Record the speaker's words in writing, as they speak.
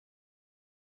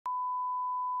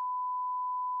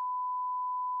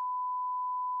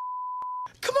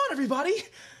Come on, everybody.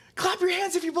 Clap your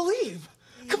hands if you believe.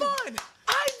 Come on.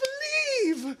 I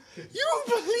believe. You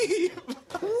believe.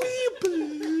 We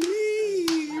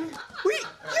believe. You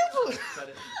believe.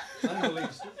 I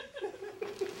believe.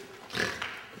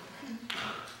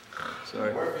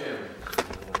 Sorry.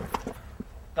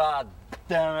 God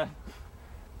damn it.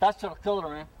 That should have killed her,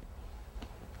 man.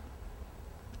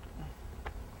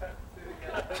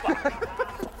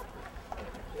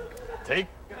 Take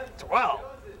 12.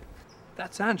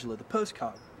 That's Angela, the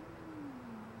postcard.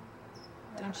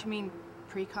 Don't you mean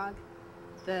precog?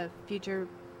 The future...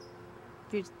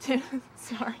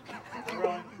 Sorry.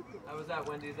 How was that,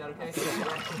 Wendy? Is that okay?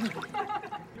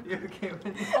 You okay,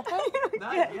 Wendy?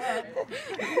 Not yet.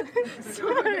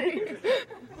 Sorry.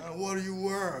 What are you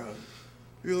wearing?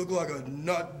 You look like a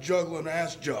nut-juggling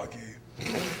ass jockey.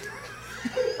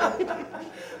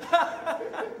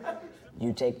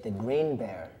 You take the green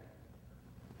bear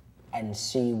and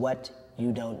see what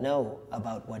you don't know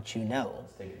about what you know.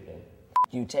 Let's take it again.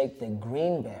 You take the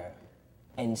green bear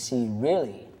and see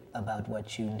really about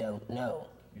what you don't know.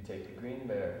 You take the green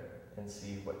bear and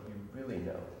see what you really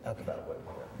know about what you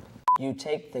know. You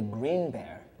take the green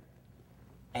bear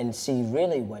and see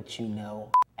really what you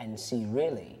know and see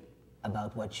really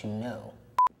about what you know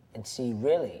and see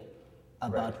really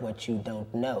about what you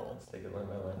don't know. Let's take it line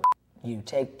by line. You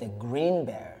take the green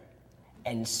bear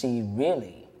and see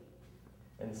really.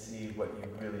 And see what you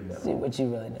really know. See what you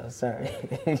really know, sorry.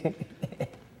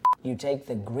 You take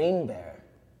the green bear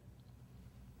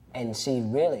and see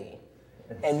really.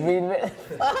 And read really.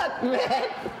 Fuck,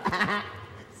 man!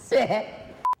 Shit.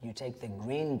 You take the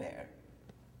green bear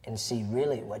and see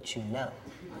really what you know.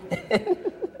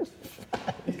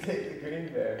 You take the green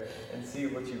bear and see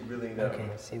what you really know. Okay,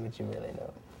 see what you really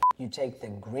know. You take the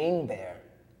green bear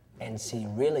and see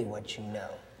really what you know.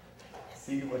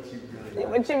 See what you really know. See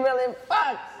what you really,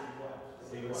 fuck!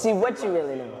 See what you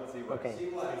really know. Okay.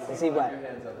 See what?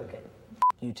 Okay.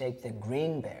 You take the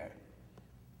green bear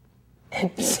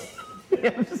and see.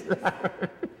 I'm sorry.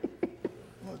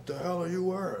 What the hell are you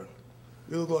wearing?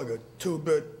 You look like a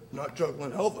 2-bit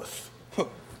nut-juggling Elvis.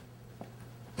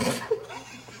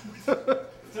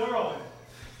 Still rolling.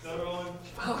 Still rolling.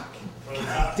 Fuck.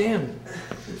 God damn.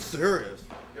 It's serious.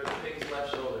 Go to Pink's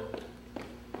left shoulder.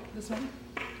 This one?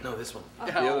 No, this one.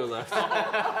 The other left.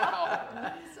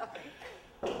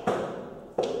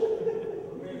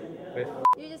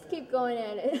 You just keep going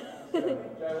at it. Try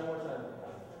one more time.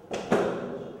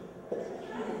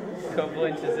 Couple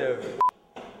inches over.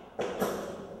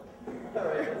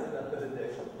 Alright, that's enough for the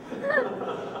day.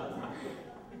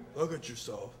 Look at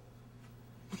yourself.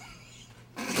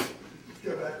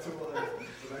 Go back to one. Go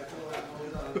back to one.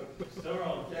 Hold on. Still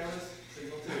rolling. Cameras,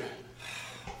 signal 2.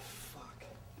 Fuck.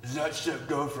 Does that shit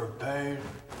go for pain?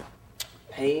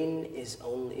 Pain is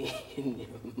only in your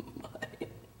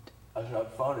mind. That's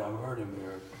not funny, I'm hurting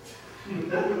here.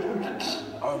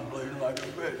 I'm bleeding like a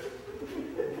bitch.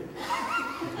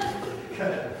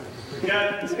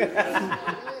 Got it.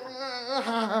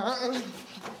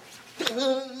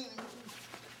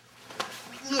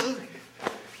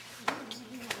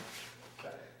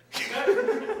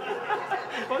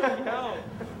 Fucking hell.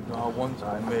 Once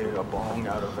I made a bong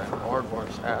out of an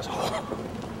aardvark's asshole.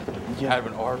 Out of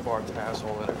an aardvark's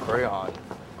asshole in a crayon.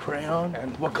 Crayon?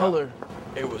 And what color?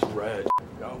 It was red.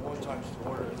 One time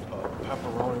ordered a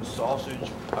pepperoni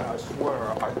sausage, and I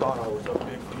swear I thought I was a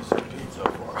big piece of pizza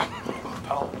for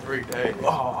about 3 days.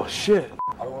 Oh, shit.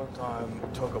 I one time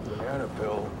took a banana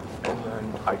peel, and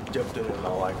then I dipped it in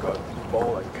like a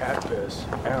bowl of cat piss,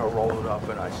 and I rolled it up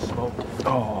and I smoked it.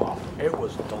 Oh, it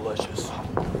was delicious.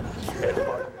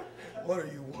 What are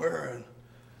you wearing?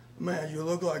 Man, you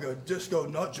look like a disco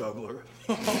nut juggler.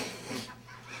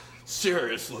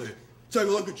 Seriously, take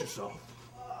a look at yourself.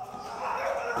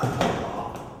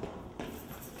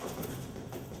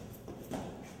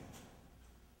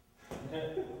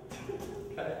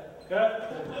 Cut.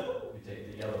 We take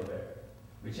the yellow bear.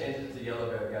 We changed it to yellow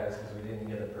bear, guys, because we didn't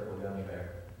get a purple gummy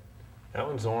bear. That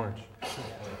one's orange.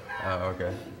 Oh,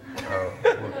 okay. Oh,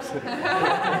 whoops.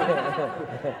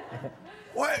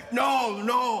 Wait, no,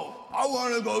 I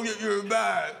want to go get your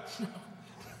bag.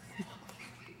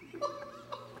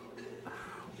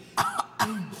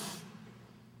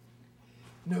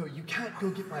 No, you can't go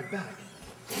get my bag.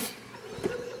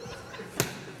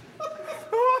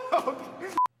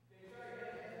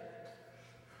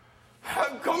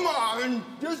 Come on,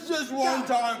 just one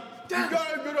time. You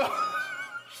gotta get up.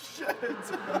 Shit.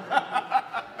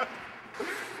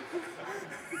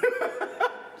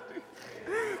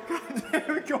 God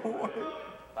damn it, go away.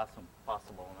 That's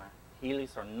impossible, man.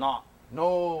 Helix or not,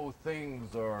 No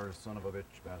things are son of a bitch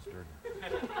bastard.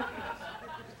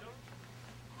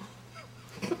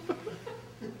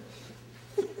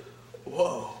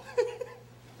 Whoa.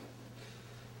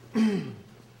 Okay,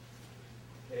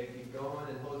 keep going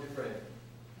and hold your frame.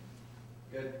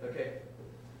 Good, okay.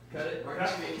 Cut it, mark your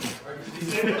feet. Mark your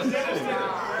feet.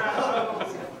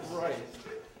 Right.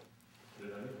 Put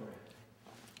it on your forehead.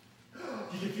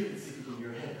 You can feel it seeping from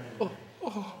your head right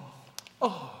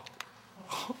now.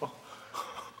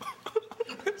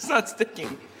 It's not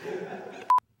sticking.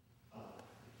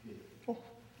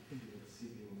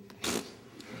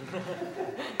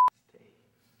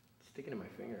 Sticking to my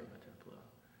finger, I'm about to blow.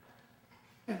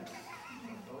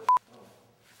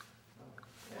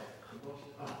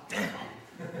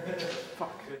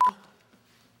 Fuck.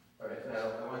 Alright, now I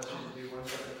want you to do one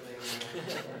separate thing.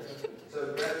 So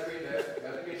grab the green bear,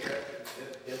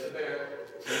 get the bear.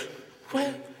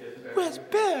 Where's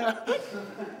Bear?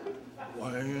 Why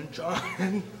are you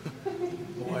trying?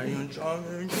 Why are you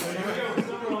trying?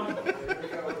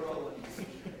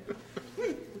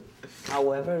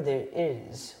 However, there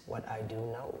is what I do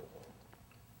know.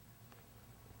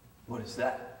 What is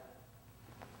that?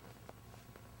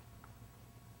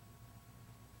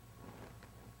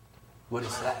 What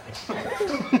is that?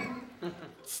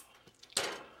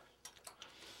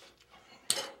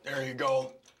 There you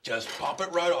go. Just pop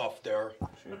it right off there.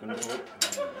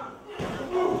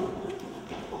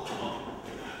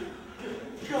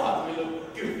 God, we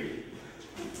look goofy.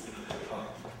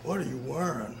 What are you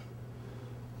wearing?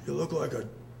 You look like a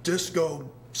disco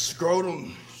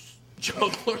scrotum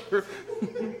juggler.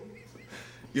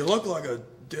 You look like a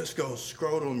disco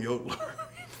scrotum yodeler.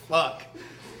 Fuck.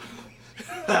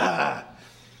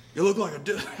 You look like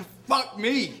a fuck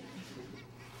me.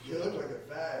 You look like a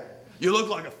fag. You look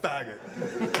like a faggot.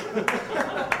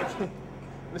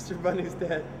 Mr. Bunny's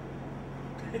dead.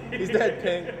 He's dead,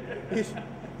 Pink.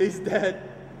 He's dead.